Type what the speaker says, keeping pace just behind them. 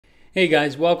Hey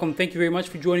guys, welcome. Thank you very much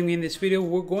for joining me in this video.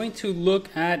 We're going to look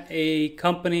at a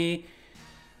company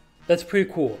that's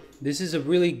pretty cool. This is a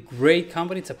really great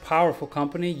company. It's a powerful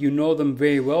company. You know them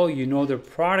very well. You know their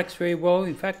products very well.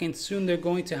 In fact, and soon they're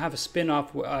going to have a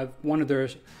spin-off. One of their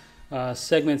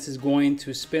segments is going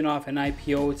to spin off an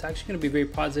IPO. It's actually going to be very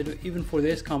positive even for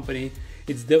this company.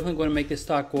 It's definitely going to make the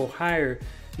stock go higher.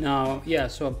 Now, yeah,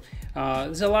 so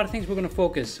there's a lot of things we're going to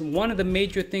focus. One of the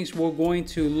major things we're going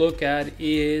to look at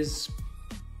is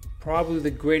probably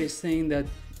the greatest thing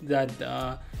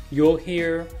that you'll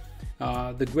hear,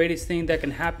 the greatest thing that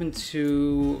can happen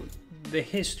to the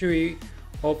history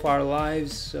of our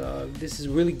lives. This is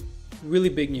really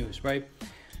big news, right?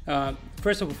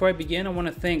 First of all, before I begin, I want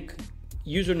to thank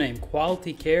username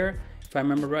Quality Care, if I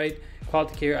remember right.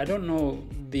 Quality Care. I don't know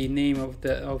the name of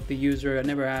the user. I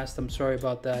never asked. I'm sorry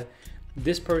about that.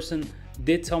 This person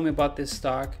did tell me about this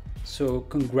stock, so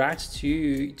congrats to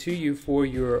you for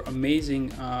your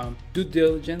amazing due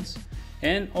diligence.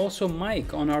 And also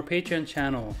Mike on our Patreon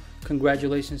channel,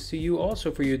 congratulations to you also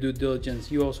for your due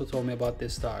diligence. You also told me about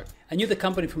this stock. I knew the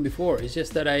company from before. It's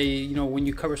just that when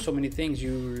you cover so many things,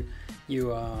 you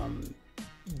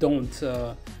don't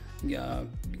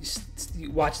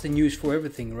watch the news for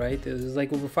everything, right? There's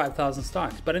like over 5,000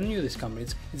 stocks, but I knew this company.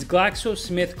 It's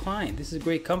GlaxoSmithKline. This is a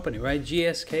great company, right?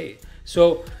 GSK.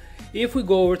 So if we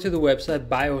go over to the website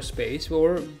Biospace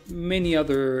or many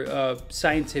other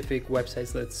scientific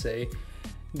websites, let's say,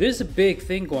 there's a big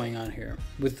thing going on here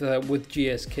with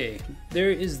GSK. There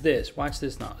is this. Watch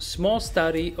this now. Small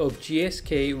study of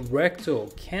GSK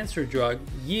rectal cancer drug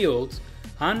yields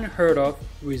unheard of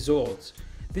results.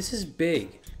 This is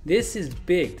big. This is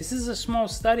big. This is a small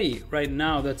study right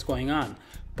now that's going on.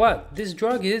 But this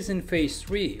drug is in phase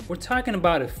 3. We're talking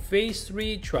about a phase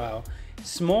 3 trial,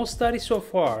 small study so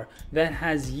far, that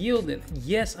has yielded,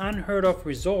 yes, unheard of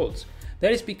results.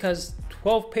 That is because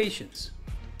 12 patients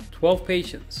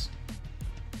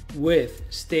with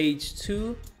stage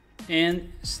 2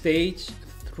 and stage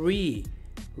 3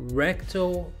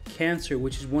 rectal cancer,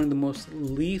 which is one of the most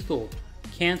lethal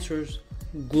cancers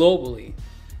globally.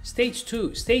 Stage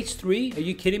 2, stage 3, are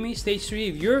you kidding me? Stage 3,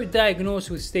 if you're diagnosed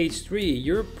with stage 3,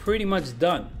 you're pretty much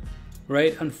done,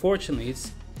 right? Unfortunately,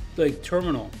 it's like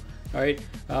terminal, all right?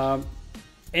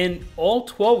 And all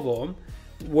 12 of them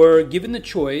were given the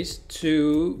choice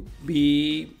to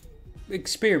be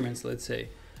experiments, let's say,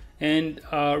 and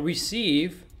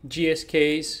receive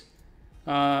GSK's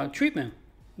treatment,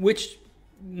 which,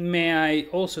 may I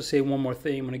also say one more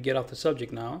thing, I'm gonna get off the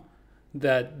subject now,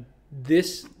 that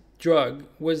this drug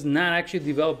was not actually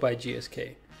developed by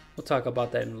GSK. We'll talk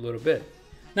about that in a little bit.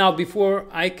 Now, before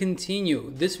I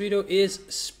continue, this video is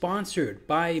sponsored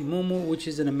by Moomoo, which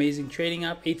is an amazing trading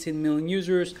app, 18 million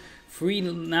users, free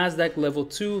NASDAQ level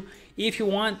 2. If you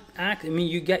want,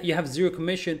 you have zero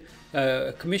commission,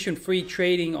 commission-free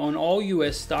trading on all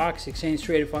US stocks, exchange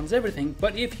traded funds, everything.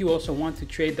 But if you also want to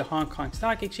trade the Hong Kong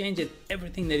Stock Exchange and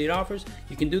everything that it offers,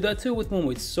 you can do that too with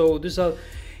Moomoo. So there's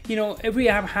every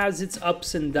app has its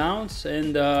ups and downs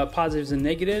and positives and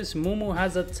negatives. Moomoo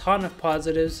has a ton of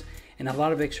positives and a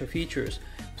lot of extra features.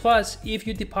 Plus, if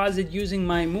you deposit using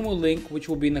my Moomoo link, which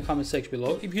will be in the comment section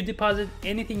below, if you deposit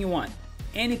anything you want,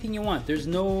 there's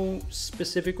no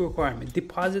specific requirement.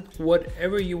 Deposit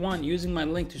whatever you want using my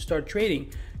link to start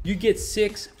trading. You get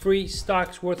 6 free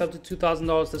stocks worth up to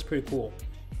 $2,000. That's pretty cool.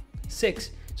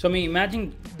 6. So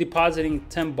imagine depositing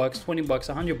 10 bucks, 20 bucks,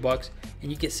 100 bucks, and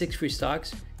you get 6 free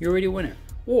stocks. You're already a winner.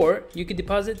 Or you could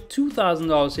deposit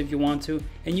 $2,000 if you want to,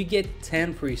 and you get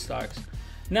 10 free stocks.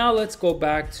 Now let's go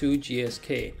back to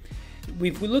GSK.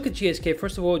 If we look at GSK,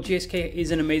 first of all, GSK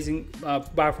is an amazing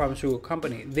biopharmaceutical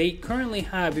company. They currently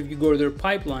have, if you go to their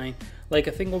pipeline, like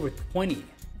I think over 20.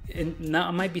 And now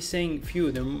I might be saying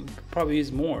few, there probably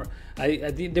is more.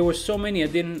 There were so many, I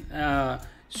didn't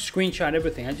screenshot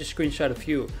everything. I just screenshot a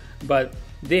few. But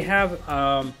they have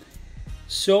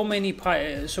so many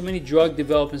drug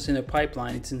developments in the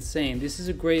pipeline. It's insane. This is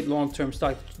a great long-term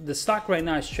stock. The stock right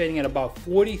now is trading at about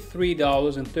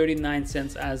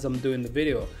 $43.39 as I'm doing the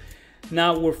video.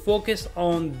 Now we're focused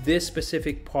on this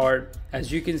specific part,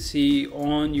 as you can see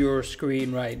on your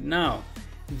screen right now.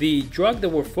 The drug that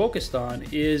we're focused on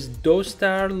is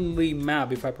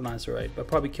dostarlimab, if I pronounce it right, but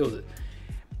probably killed it.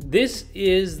 This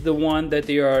is the one that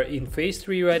they are in phase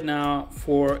 3 right now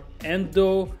for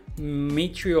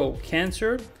endometrial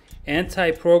cancer,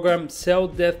 anti-programmed cell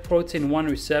death protein 1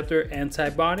 receptor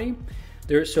antibody.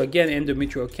 So again,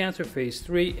 endometrial cancer phase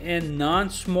 3 and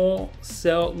non-small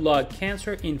cell lung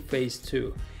cancer in phase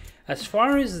 2. As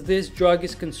far as this drug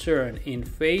is concerned in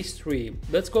phase 3,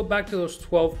 let's go back to those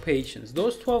 12 patients.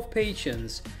 Those 12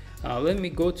 patients Let me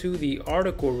go to the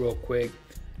article real quick.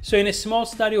 So in a small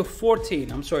study of 14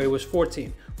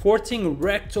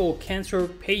 rectal cancer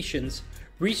patients,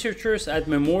 researchers at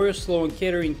Memorial Sloan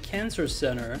Kettering Cancer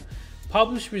Center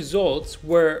published results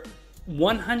where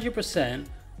 100%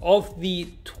 of the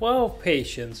 12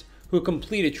 patients who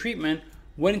completed treatment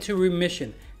went into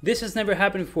remission. This has never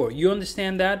happened before. You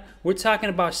understand that? We're talking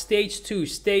about stage 2,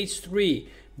 stage 3.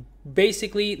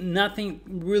 Basically, nothing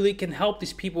really can help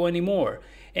these people anymore.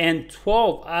 And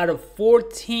 12 out of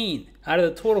 14, out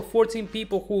of the total 14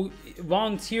 people who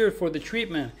volunteered for the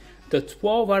treatment, the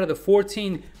 12 out of the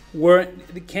 14 were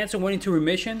the cancer went into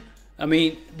remission. I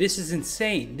mean, this is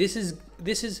insane. This is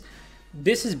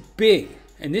big,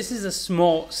 and this is a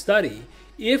small study.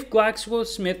 If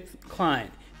GlaxoSmithKline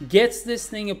gets this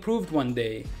thing approved one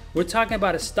day, we're talking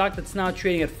about a stock that's now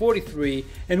trading at 43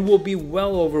 and will be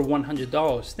well over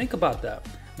 $100. Think about that.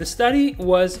 The study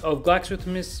was of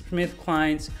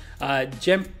GlaxoSmithKline's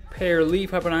Jemperli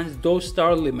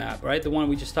dostarlimab, right? The one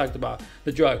we just talked about,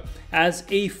 the drug, as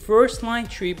a first-line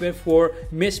treatment for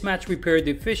mismatch repair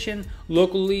deficient,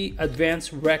 locally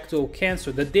advanced rectal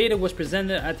cancer. The data was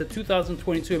presented at the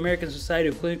 2022 American Society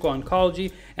of Clinical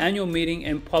Oncology annual meeting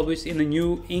and published in the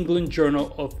New England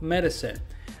Journal of Medicine.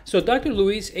 So Dr.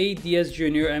 Luis A. Diaz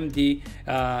Jr., MD,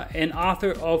 and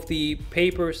author of the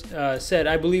papers, said,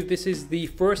 "I believe this is the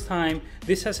first time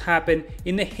this has happened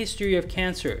in the history of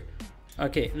cancer."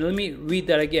 Okay, let me read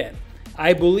that again.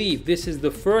 "I believe this is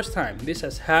the first time this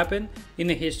has happened in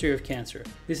the history of cancer."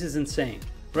 This is insane,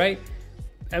 right?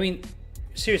 I mean,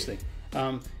 seriously.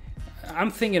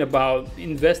 I'm thinking about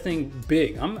investing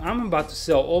big. I'm about to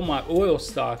sell all my oil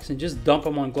stocks and just dump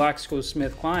them on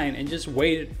GlaxoSmithKline and just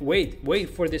wait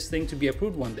for this thing to be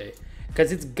approved one day,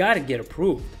 because it's got to get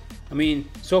approved. I mean,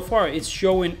 so far it's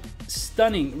showing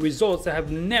stunning results that have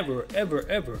never,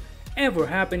 ever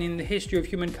happened in the history of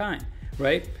humankind,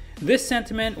 right? This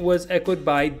sentiment was echoed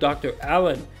by Dr.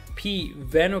 Alan P.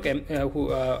 Vanuk,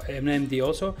 an MD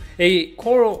also, a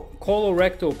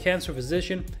colorectal cancer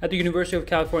physician at the University of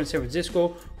California, San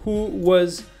Francisco, who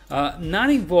was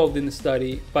not involved in the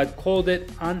study but called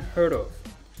it unheard of.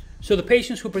 So the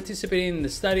patients who participated in the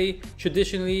study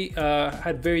traditionally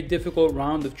had very difficult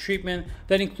round of treatment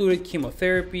that included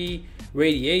chemotherapy,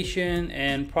 radiation,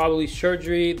 and probably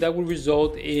surgery that would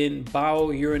result in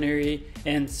bowel, urinary,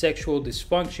 and sexual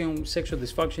dysfunction. Sexual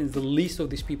dysfunction is the least of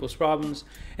these people's problems,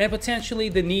 and potentially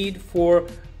the need for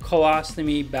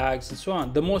colostomy bags and so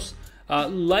on. The most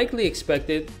likely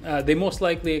expected,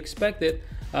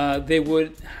 they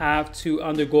would have to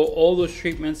undergo all those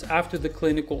treatments after the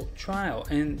clinical trial,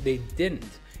 and they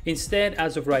didn't. Instead,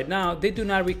 as of right now, they do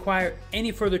not require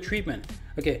any further treatment.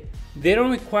 Okay, they don't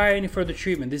require any further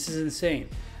treatment. This is insane.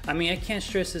 I mean, I can't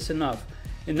stress this enough.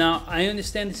 And now, I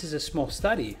understand this is a small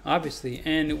study, obviously,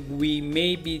 and we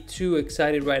may be too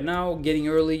excited right now, getting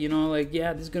early, you know, like,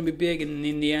 yeah, this is going to be big, and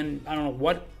in the end, I don't know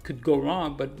what could go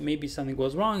wrong, but maybe something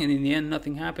goes wrong, and in the end,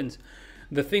 nothing happens.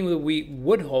 The thing that we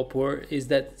would hope for is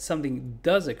that something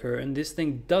does occur and this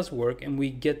thing does work, and we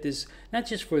get this not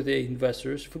just for the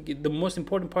investors. The most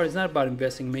important part is not about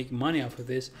investing and making money off of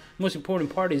this. The most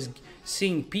important part is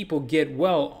seeing people get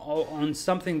well on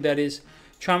something that is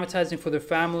traumatizing for their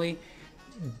family,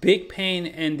 big pain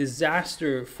and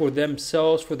disaster for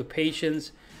themselves, for the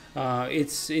patients.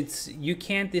 It's you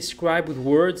can't describe with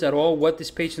words at all what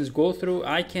these patients go through.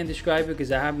 I can't describe it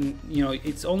because I haven't, you know,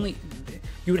 it's only,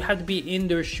 you would have to be in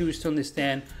their shoes to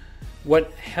understand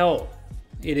what hell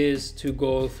it is to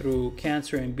go through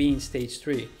cancer and be in stage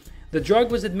 3. The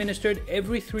drug was administered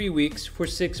every 3 weeks for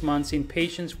 6 months in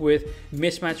patients with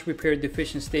mismatch repair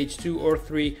deficient stage 2 or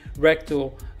 3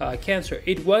 rectal cancer.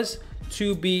 It was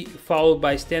to be followed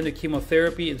by standard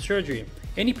chemotherapy and surgery.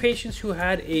 Any patients who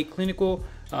had a clinical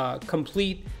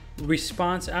complete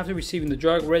response after receiving the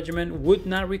drug regimen would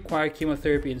not require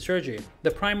chemotherapy and surgery. The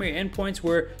primary endpoints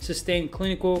were sustained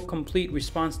clinical complete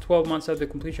response 12 months after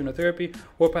completion of therapy,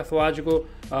 or pathological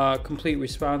complete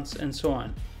response, and so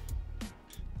on.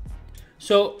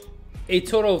 So a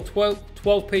total of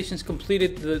 12 patients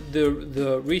completed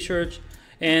the research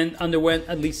and underwent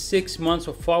at least 6 months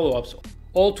of follow-ups.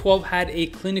 All 12 had a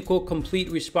clinical complete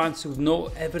response with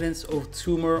no evidence of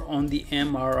tumor on the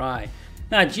MRI.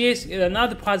 Now, now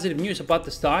the positive news about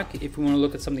the stock, if we want to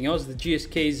look at something else, the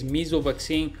GSK's measles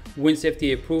vaccine wins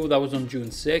FDA approval. That was on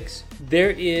June 6th. There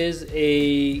is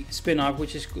a spinoff,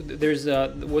 which is,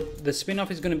 what the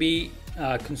spinoff is going to be,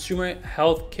 consumer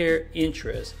healthcare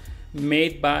interest,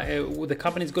 made by, the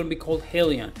company is going to be called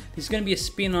Haleon. This is going to be a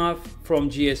spinoff from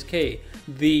GSK.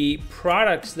 The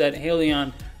products that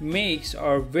Haleon makes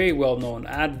are very well known: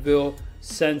 Advil,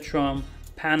 Centrum,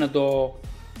 Panadol,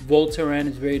 Voltaren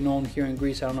is very known here in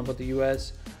Greece. I don't know about the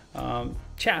US.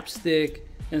 Chapstick,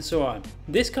 and so on.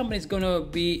 This company is going to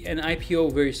be an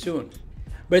IPO very soon.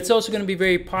 But it's also going to be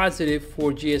very positive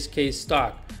for GSK's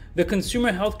stock. The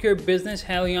consumer healthcare business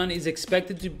Haleon is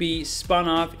expected to be spun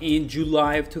off in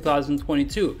July of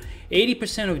 2022.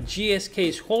 80% of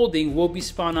GSK's holding will be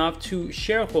spun off to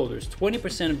shareholders.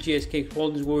 20% of GSK's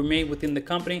holdings will remain within the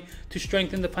company to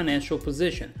strengthen the financial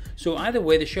position. So either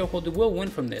way, the shareholder will win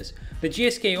from this. The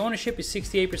GSK ownership is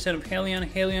 68% of Haleon.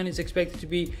 Haleon is expected to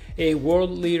be a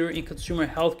world leader in consumer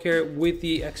healthcare with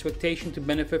the expectation to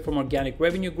benefit from organic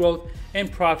revenue growth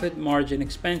and profit margin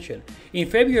expansion. In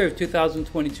February of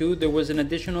 2022, there was an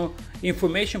additional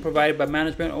information provided by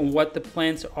management on what the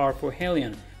plans are for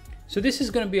Haleon. So this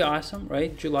is going to be awesome,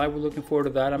 right? July, we're looking forward to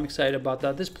that. I'm excited about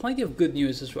that. There's plenty of good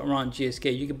news around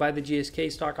GSK. You can buy the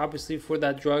GSK stock, obviously, for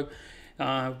that drug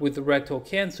with the rectal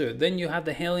cancer. Then you have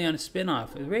the Haleon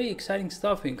spinoff. Very exciting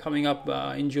stuff coming up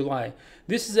in July.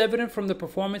 This is evident from the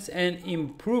performance and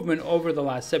improvement over the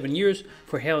last 7 years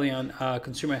for Haleon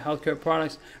consumer healthcare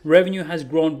products. Revenue has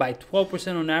grown by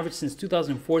 12% on average since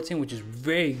 2014, which is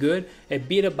very good.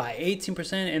 EBITDA by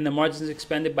 18%, and the margins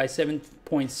expanded by 7.6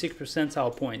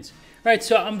 percentile points. All right,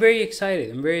 so I'm very excited.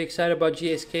 I'm very excited about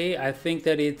GSK. I think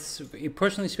that it's,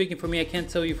 personally speaking for me, I can't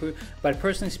tell you, but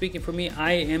personally speaking for me,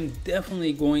 I am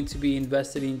definitely going to be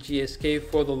invested in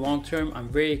GSK for the long term. I'm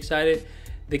very excited.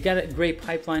 They got a great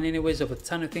pipeline anyways of a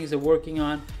ton of things they're working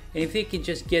on. And if they can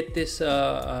just get this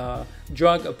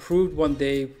drug approved one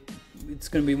day, it's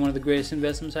going to be one of the greatest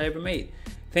investments I ever made.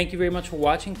 Thank you very much for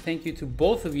watching. Thank you to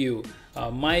both of you,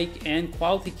 Mike and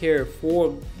Quality Care,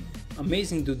 for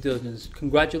amazing due diligence.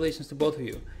 Congratulations to both of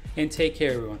you, and take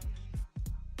care, everyone.